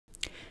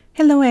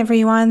Hello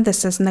everyone,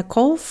 this is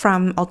Nicole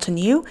from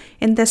Altenew.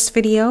 In this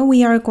video,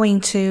 we are going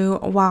to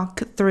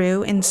walk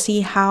through and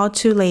see how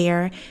to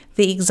layer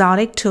the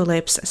exotic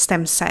tulips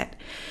stem set.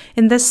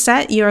 In this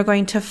set, you are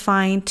going to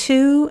find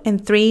 2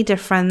 and 3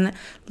 different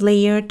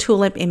layered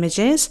tulip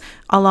images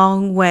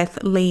along with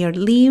layered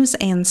leaves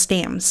and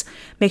stems.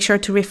 Make sure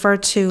to refer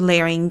to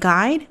layering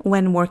guide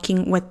when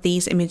working with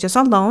these images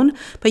alone,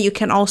 but you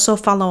can also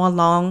follow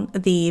along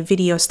the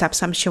video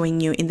steps I'm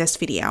showing you in this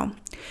video.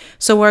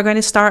 So we're going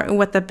to start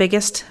with the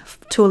biggest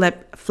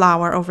tulip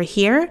flower over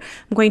here.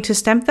 I'm going to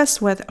stamp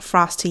this with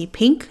Frosty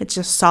Pink. It's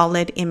a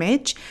solid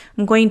image.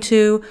 I'm going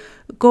to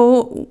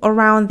go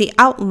around the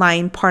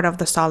outline part of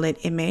the solid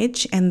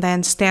image and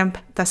then stamp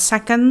the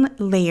second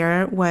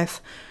layer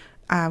with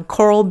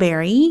Coral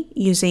Berry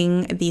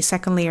using the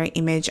second layer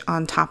image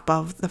on top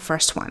of the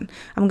first one.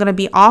 I'm going to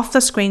be off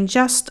the screen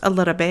just a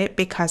little bit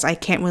because I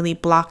can't really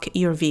block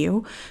your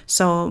view.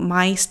 So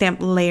my stamp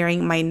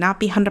layering might not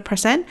be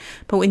 100%,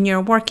 but when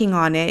you're working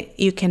on it,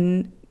 you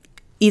can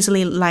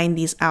easily line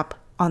these up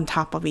on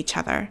top of each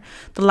other.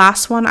 The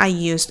last one I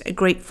used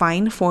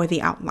Grapevine for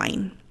the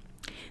outline.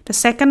 The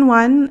second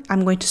one,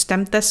 I'm going to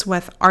stamp this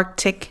with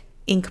Arctic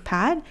ink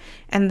pad,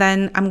 and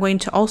then I'm going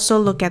to also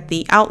look at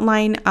the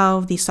outline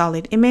of the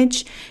solid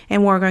image,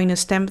 and we're going to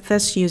stamp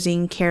this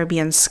using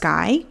Caribbean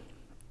Sky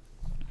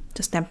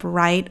to stamp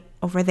right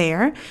over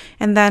there.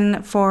 And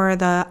then for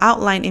the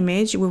outline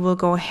image, we will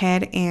go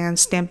ahead and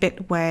stamp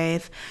it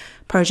with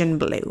Persian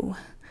Blue.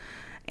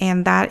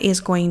 And that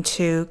is going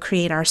to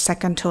create our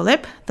second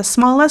tulip. The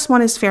smallest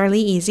one is fairly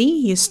easy.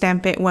 You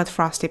stamp it with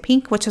Frosty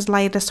Pink, which is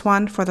lightest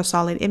one for the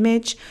solid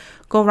image.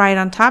 Go right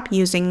on top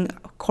using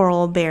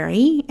Coral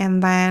Berry,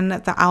 and then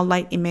the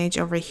outline image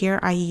over here,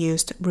 I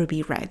used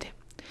Ruby Red.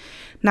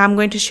 Now I'm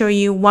going to show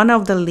you one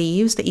of the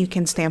leaves that you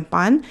can stamp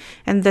on,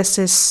 and this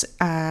is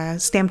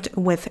stamped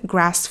with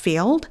Grass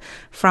Field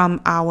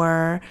from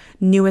our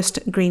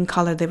newest green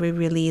color that we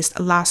released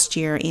last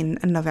year in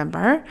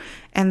November.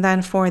 And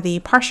then for the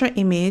partial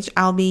image,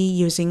 I'll be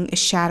using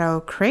Shadow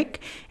Creek,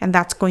 and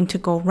that's going to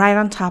go right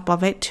on top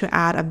of it to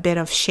add a bit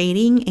of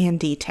shading and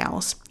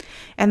details.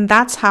 And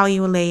that's how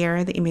you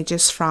layer the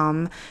images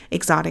from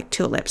exotic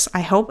tulips.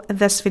 I hope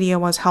this video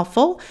was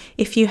helpful.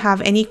 If you have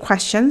any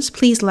questions,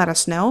 please let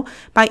us know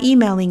by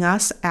emailing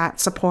us at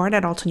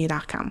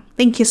support@altenew.com.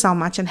 Thank you so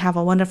much and have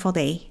a wonderful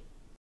day.